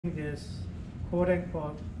this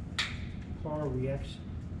quote-unquote Hall reaction.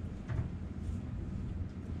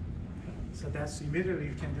 So that's immediately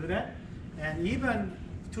you can do that. And even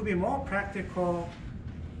to be more practical,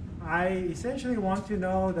 I essentially want to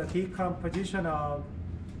know the decomposition of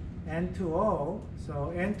N2O.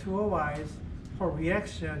 So N2O wise, for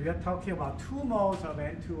reaction, we are talking about 2 moles of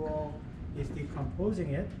N2O is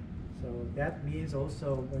decomposing it. So that means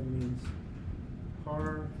also what means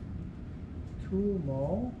per 2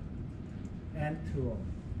 mole N2O.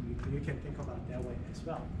 You can think about it that way as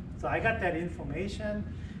well. So I got that information,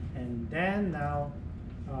 and then now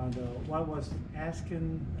what was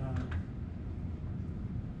asking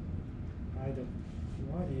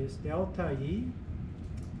what is delta E?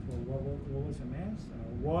 So what was the mass?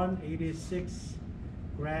 186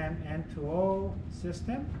 gram N2O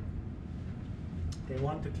system. They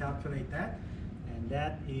want to calculate that, and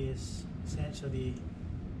that is essentially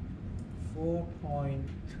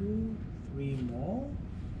 4.23 mole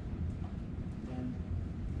and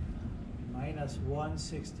minus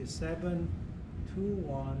 167.21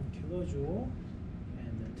 kilojoule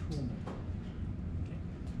and 2 mole. Okay,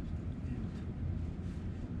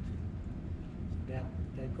 and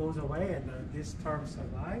that goes away, and this term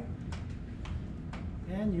survive,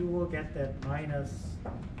 and you will get that minus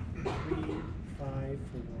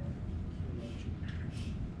 354 kilojoule.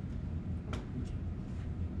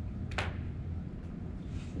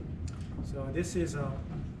 So this is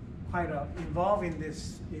quite involved in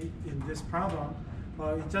this problem.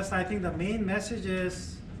 It's just, I think the main message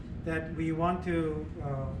is that we want to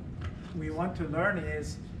learn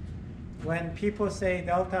is when people say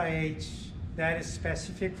delta H, that is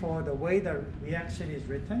specific for the way the reaction is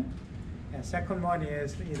written. And second one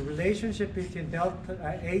is the relationship between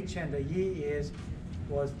delta H and the E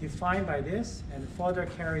was defined by this, and further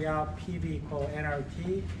carry out PV equal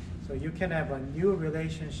nRT. So you can have a new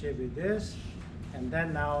relationship with this, and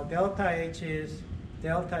then now delta H is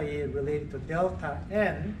delta E related to delta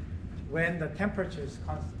N when the temperature is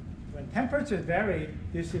constant. When temperatures vary,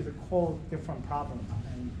 this is a whole different problem,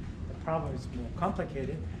 and the problem is more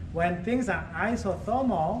complicated. When things are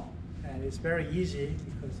isothermal, and it's very easy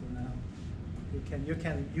because you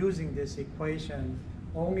can using this equation,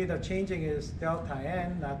 only the changing is delta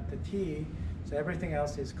N, not the T, so everything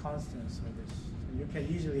else is constant. So you can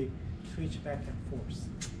easily switch back and forth.